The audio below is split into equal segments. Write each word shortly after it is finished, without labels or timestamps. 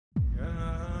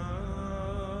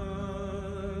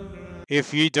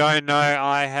If you don't know,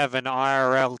 I have an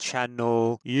IRL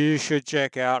channel. You should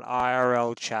check out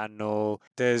IRL channel.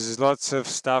 There's lots of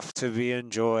stuff to be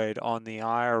enjoyed on the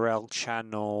IRL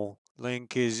channel.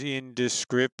 Link is in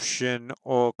description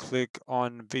or click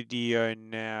on video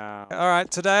now. Alright,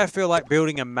 today I feel like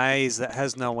building a maze that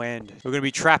has no end. We're going to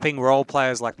be trapping role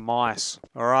players like mice.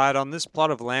 Alright, on this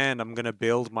plot of land I'm going to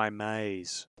build my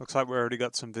maze. Looks like we already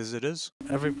got some visitors.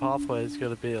 Every pathway is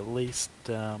going to be at least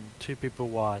 2 people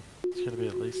wide. It's going to be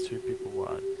at least 2 people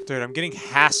wide. Dude, I'm getting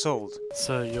hassled.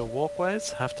 So your walkways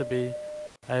have to be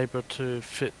able to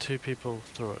fit 2 people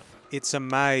through it. It's a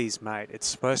maze, mate. It's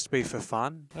supposed to be for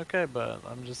fun. Okay, but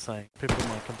I'm just saying, people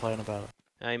might complain about it.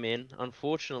 Hey man,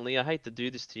 unfortunately, I hate to do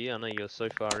this to you. I know you're so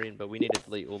far in, but we need to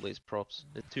delete all these props.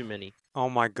 There's too many. Oh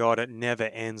my god, it never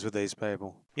ends with these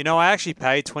people. You know, I actually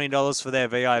paid $20 for their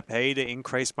VIP to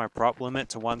increase my prop limit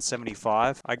to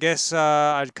 175. I guess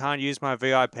I can't use my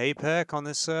VIP perk on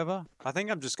this server. I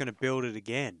think I'm just going to build it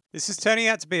again. This is turning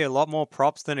out to be a lot more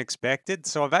props than expected,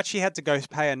 so I've actually had to go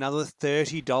pay another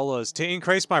 $30 to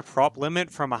increase my prop limit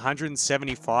from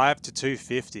 175 to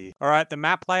 250. Alright, the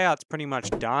map layout's pretty much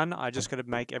done. I just got to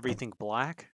make everything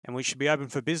black, and we should be open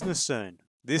for business soon.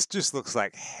 This just looks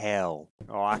like hell.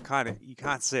 Oh, you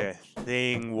can't see a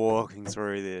thing walking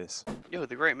through this. Yo,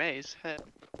 the Great Maze.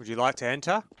 Would you like to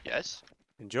enter? Yes.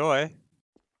 Enjoy.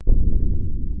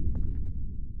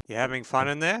 You having fun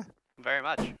in there? Very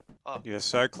much. Oh, You're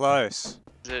so close.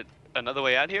 is it another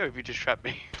way out here, or have you just trapped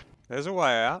me? There's a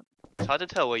way out. It's hard to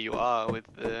tell where you are with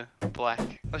the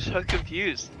black. I'm so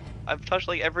confused. I've touched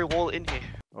like every wall in here.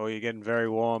 Oh, you're getting very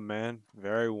warm, man.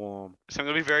 Very warm. So I'm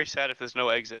gonna be very sad if there's no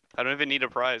exit. I don't even need a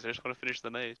prize, I just want to finish the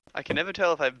maze. I can never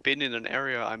tell if I've been in an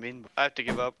area I'm in. I have to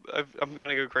give up. I'm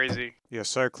gonna go crazy. You're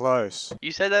so close.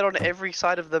 You said that on every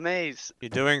side of the maze. You're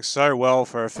doing so well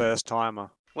for a first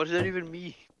timer. What does that even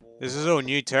mean? This is all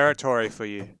new territory for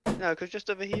you. No, because just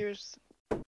over here is...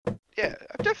 Yeah,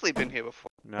 I've definitely been here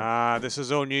before. Nah, this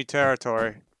is all new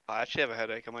territory. I actually have a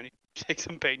headache. I might need to take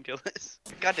some painkillers.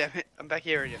 God damn it, I'm back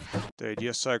here again. Dude,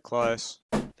 you're so close.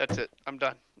 That's it. I'm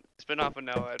done. It's been half an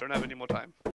hour. I don't have any more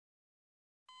time.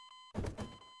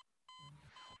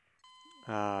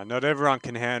 Not everyone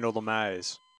can handle the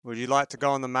maze. Would you like to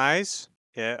go on the maze?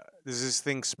 Yeah. Does this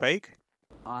thing speak?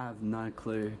 I have no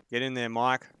clue. Get in there,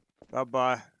 Mike.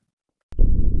 Bye-bye.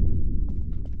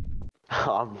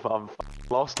 I'm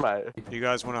lost, mate. You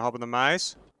guys want to hop in the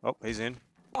maze? Oh, he's in.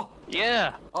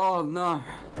 Yeah! Oh no,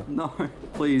 no,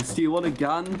 please. Do you want a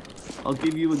gun? I'll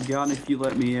give you a gun if you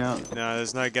let me out. No,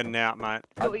 there's no getting out, mate.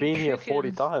 I've been here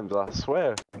 40 times, I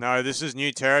swear. No, this is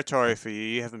new territory for you.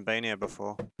 You haven't been here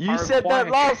before. You said that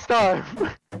last time!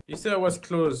 You said I was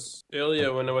close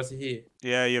earlier when I was here.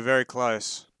 Yeah, you're very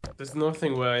close. There's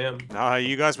nothing where I am. No,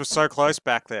 you guys were so close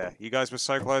back there. You guys were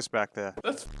so close back there.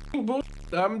 That's f***ing bullshit.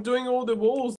 I'm doing all the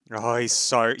walls. Oh,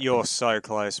 you're so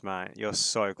close, mate. You're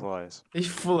so close. He's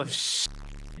full of sh**.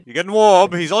 You're getting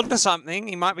warm. He's onto something.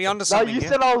 He might be onto No, something you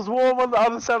here. said I was warm on the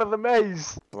other side of the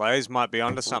maze. Blaze might be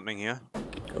onto something here.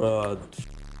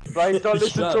 Blaze, don't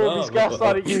listen to him. He's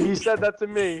gaslighting you. He said that to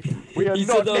me. We are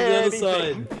not on near the other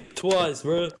anything. side. Twice,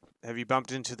 bro. Have you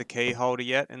bumped into the key holder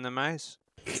yet in the maze?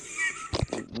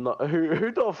 No,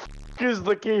 who the f is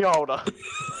the key holder?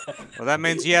 Well, that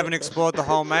means you haven't explored the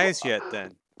whole maze yet,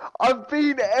 then. I've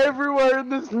been everywhere in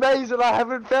this maze and I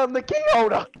haven't found the key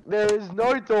holder. There is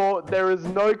no door. There is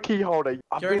no key holder.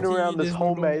 I've been Guarantee around this there's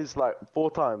whole no door. maze like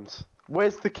 4 times.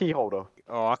 Where's the key holder?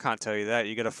 Oh, I can't tell you that.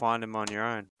 You gotta find him on your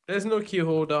own. There's no key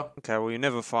holder. Okay, well, you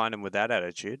never find him with that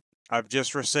attitude. I've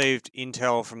just received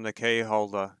intel from the key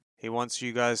holder. He wants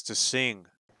you guys to sing.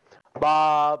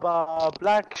 Baba,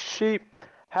 black sheep,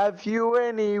 have you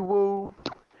any wool?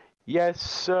 Yes,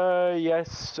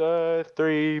 sir,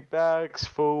 3 bags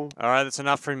full. Alright, that's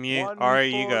enough from you. One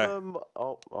Alright, you for go. them-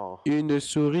 Oh. Une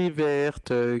souris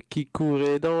verte qui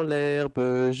courait dans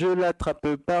l'herbe. Je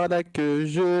l'attrape par la queue,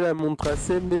 je la montre à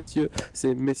ces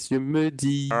messieurs me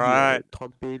disent. Alright.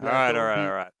 Trempez la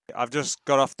Alright. I've just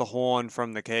got off the horn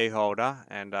from the key holder,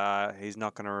 and he's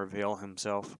not gonna reveal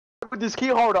himself. With this key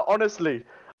holder, honestly,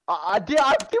 I did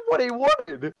what he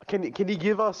wanted. Can he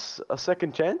give us a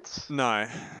second chance? No.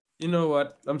 You know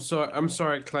what? I'm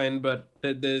sorry, client, but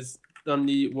there's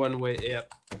only one way out.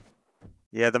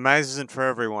 Yeah, the maze isn't for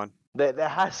everyone. There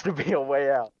has to be a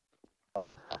way out.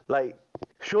 Like,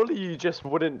 surely you just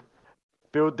wouldn't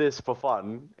build this for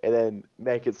fun and then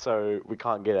make it so we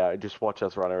can't get out and just watch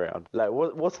us run around. Like,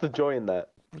 what's the joy in that?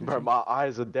 Bro, my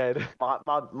eyes are dead.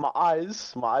 My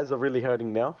eyes are really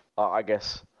hurting now. I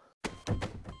guess.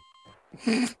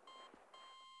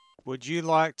 Would you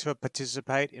like to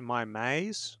participate in my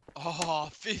maze? Oh,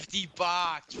 50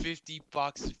 bucks. 50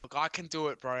 bucks. Look, I can do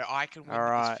it, bro. I can win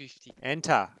Alright. this 50.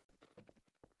 Enter.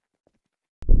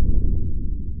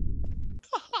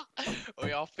 Oh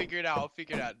yeah, I'll figure it out. I'll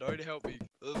figure it out. Don't help me.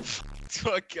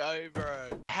 Do I go, bro?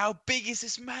 How big is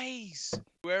this maze?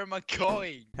 Where am I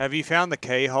going? Have you found the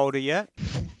key holder yet?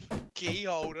 Key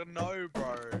holder? No,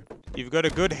 bro. You've got a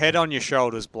good head on your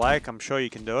shoulders, Blake. I'm sure you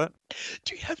can do it.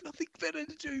 Do you have nothing better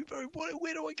to do, bro?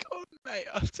 Where do I go, mate?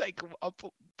 I'll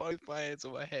put both my hands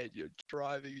on my head. You're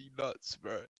driving me nuts,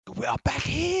 bro. I'm back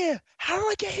here. How do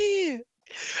I get here?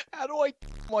 How do I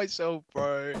myself,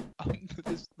 bro?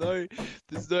 There's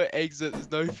no exit.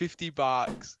 There's no 50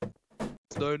 bucks.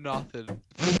 There's no nothing.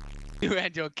 You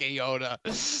and your key holder.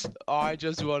 I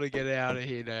just want to get out of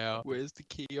here now. Where's the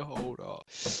key holder?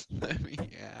 Let me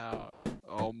out.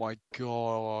 Oh my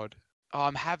god. Oh,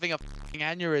 I'm having a fucking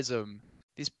aneurysm.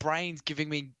 This brain's giving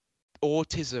me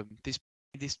autism. This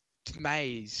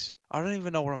maze. I don't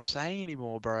even know what I'm saying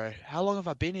anymore, bro. How long have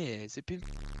I been here? Has it been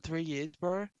 3 years,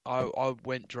 bro? I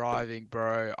went driving,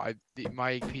 bro.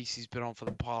 My PC's been on for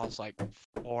the past like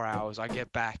 4 hours. I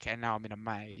get back and now I'm in a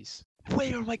maze.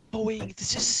 Where am I going?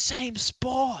 This is the same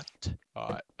spot.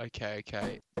 Alright,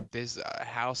 okay. There's a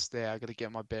house there. I gotta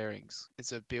get my bearings.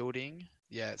 It's a building.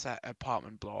 Yeah, it's an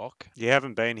apartment block. You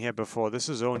haven't been here before. This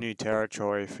is all new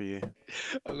territory for you.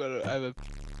 I'm gonna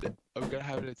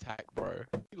have an attack, bro.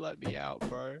 Let me out,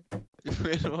 bro.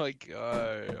 Where do I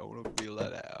go? I wanna be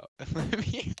let out.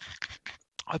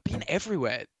 I've been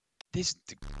everywhere.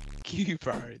 You,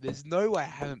 bro. There's no way I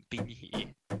haven't been here.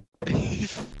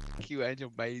 You and your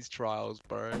maze trials,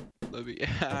 bro. Let me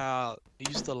out. I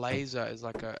used the laser as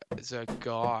a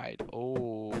guide.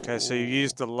 Oh. Okay, so you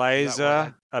used the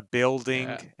laser, a building,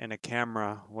 and a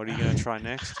camera. What are you going to try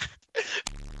next?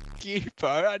 You,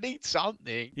 bro. I need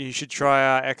something. You should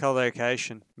try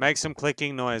echolocation. Make some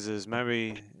clicking noises.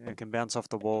 Maybe it can bounce off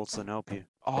the walls and help you.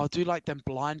 Oh, do like them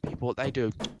blind people, what they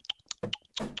do.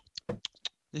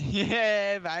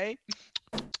 Yeah, mate.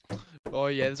 Oh,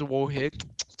 yeah, there's a wall here.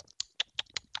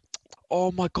 Oh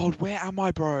my god, where am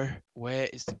I, bro? Where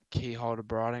is the key holder,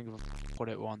 bro? I don't give a f what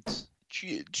it wants. Do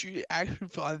you actually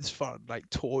find this fun, like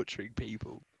torturing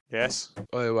people? Yes.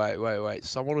 Oh, wait.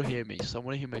 Someone will hear me.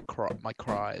 Someone will hear my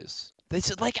cries.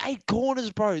 There's like 8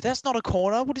 corners, bro. That's not a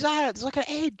corner. What is that? It's like an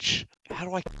edge. How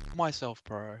do I myself,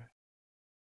 bro?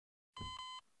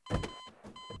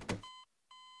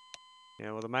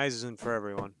 Yeah, well, the maze isn't for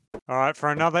everyone. Alright, for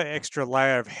another extra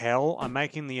layer of hell, I'm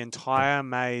making the entire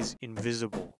maze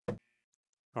invisible.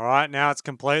 Alright, now it's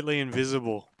completely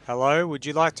invisible. Hello, would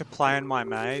you like to play in my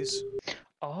maze?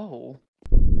 Oh.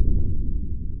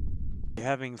 You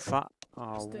having fun?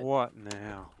 Oh, what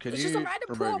now? Can you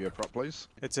remove your prop, please?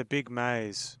 It's a big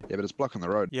maze. Yeah, but it's blocking the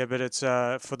road. Yeah, but it's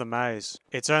for the maze.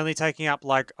 It's only taking up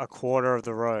like a quarter of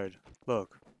the road.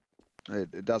 Look.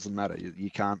 It doesn't matter.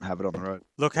 You can't have it on the road.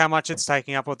 Look how much it's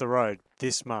taking up of the road.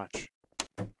 This much.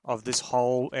 Of this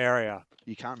whole area.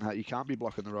 You can't be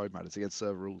blocking the road, mate. It's against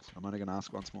server rules. I'm only going to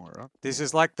ask once more, right? This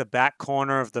is like the back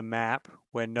corner of the map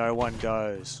where no one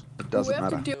goes. It doesn't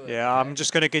matter. Yeah, I'm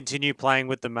just going to continue playing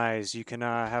with the maze. You can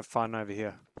have fun over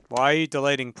here. Why are you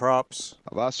deleting props?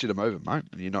 I've asked you to move it, mate,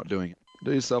 and you're not doing it.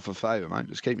 Do yourself a favour, mate.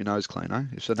 Just keep your nose clean, eh?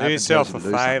 If do yourself a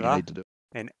favour you need to do.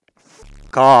 And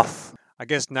f*** off. I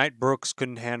guess Nate Brooks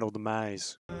couldn't handle the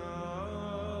maze.